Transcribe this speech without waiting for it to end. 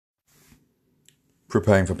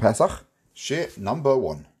Preparing for Pesach, Shir number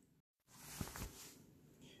 1.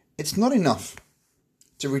 It's not enough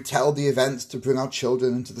to retell the events to bring our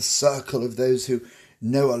children into the circle of those who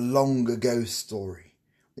know a long ago story.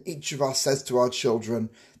 Each of us says to our children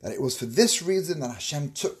that it was for this reason that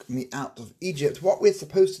Hashem took me out of Egypt. What we're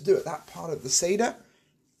supposed to do at that part of the Seder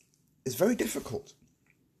is very difficult.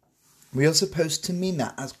 We are supposed to mean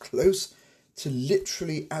that as close to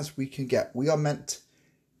literally as we can get. We are meant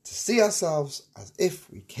to see ourselves as if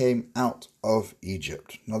we came out of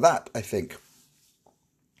Egypt. Now that, I think,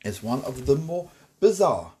 is one of the more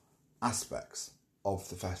bizarre aspects of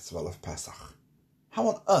the festival of Pesach. How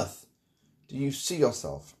on earth do you see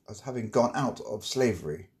yourself as having gone out of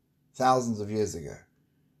slavery thousands of years ago,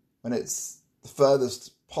 when it's the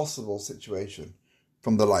furthest possible situation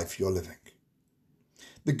from the life you're living?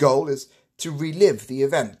 The goal is to relive the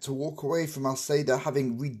event, to walk away from our Seder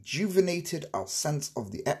having rejuvenated our sense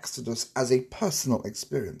of the Exodus as a personal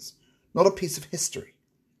experience, not a piece of history.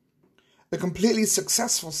 A completely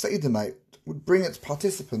successful Seder night would bring its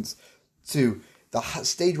participants to the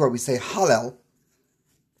stage where we say Hallel,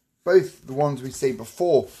 both the ones we say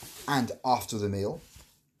before and after the meal,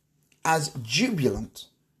 as jubilant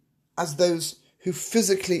as those who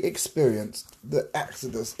physically experienced the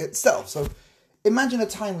Exodus itself. So imagine a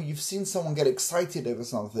time where you've seen someone get excited over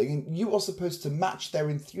something and you are supposed to match their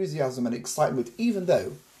enthusiasm and excitement even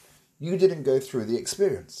though you didn't go through the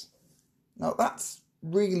experience. Now that's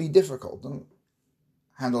really difficult, and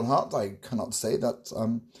hand on heart, I cannot say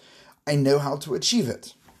that I know how to achieve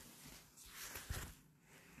it.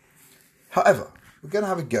 However, we're going to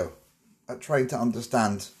have a go at trying to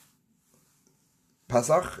understand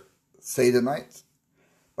Pesach, Seder night,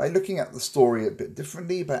 by looking at the story a bit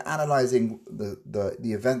differently, by analysing the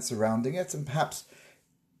events surrounding it, and perhaps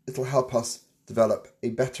it'll help us develop a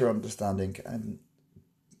better understanding and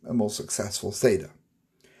a more successful Seder.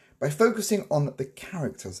 By focusing on the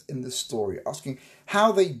characters in the story, asking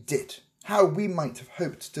how they did, how we might have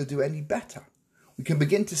hoped to do any better, we can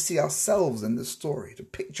begin to see ourselves in the story, to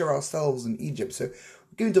picture ourselves in Egypt. So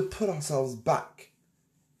we're going to put ourselves back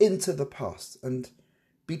into the past and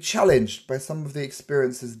be challenged by some of the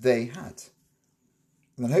experiences they had.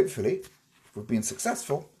 And then hopefully, if we've been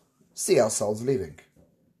successful, see ourselves leaving.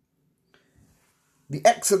 The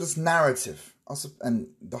Exodus narrative and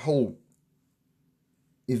the whole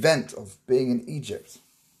event of being in Egypt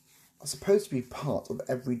are supposed to be part of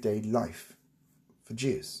everyday life for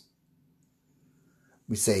Jews.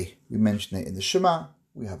 We mention it in the Shema,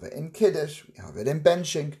 we have it in Kiddush, we have it in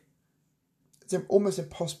benching. It's almost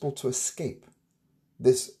impossible to escape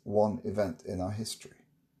this one event in our history.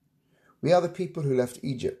 We are the people who left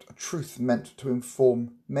Egypt, a truth meant to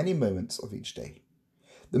inform many moments of each day.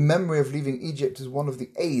 The memory of leaving Egypt is one of the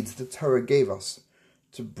aids the Torah gave us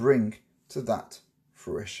to bring to that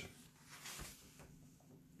fruition.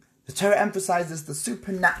 The Torah emphasizes the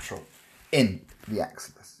supernatural in the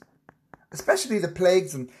Exodus, especially the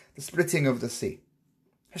plagues and the splitting of the sea.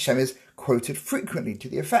 Hashem is quoted frequently to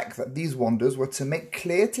the effect that these wonders were to make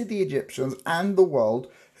clear to the Egyptians and the world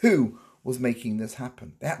who was making this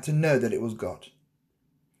happen. They had to know that it was God.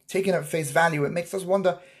 Taken at face value, it makes us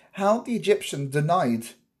wonder how the Egyptians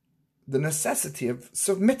denied the necessity of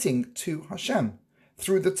submitting to Hashem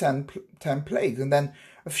through the 10 plagues and then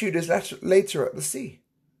a few days later at the sea.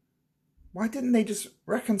 Why didn't they just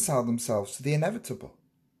reconcile themselves to the inevitable?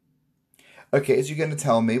 Okay, so you're going to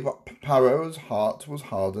tell me that Pharaoh's heart was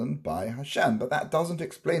hardened by Hashem, but that doesn't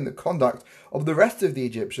explain the conduct of the rest of the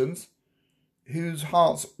Egyptians whose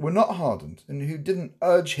hearts were not hardened and who didn't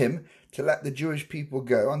urge him to let the Jewish people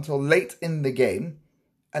go until late in the game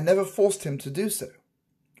and never forced him to do so.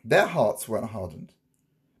 Their hearts weren't hardened,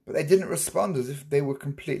 but they didn't respond as if they were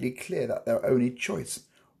completely clear that their only choice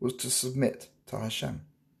was to submit to Hashem.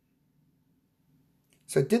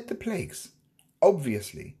 So did the plagues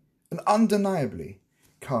obviously and undeniably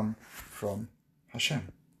come from Hashem?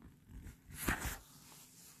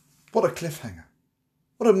 What a cliffhanger.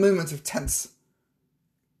 What a moment of tense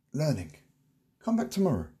learning. Come back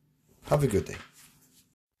tomorrow. Have a good day.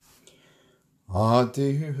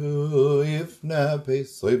 Adihu yifna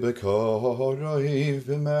pesoi b'koroi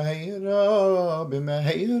v'meheira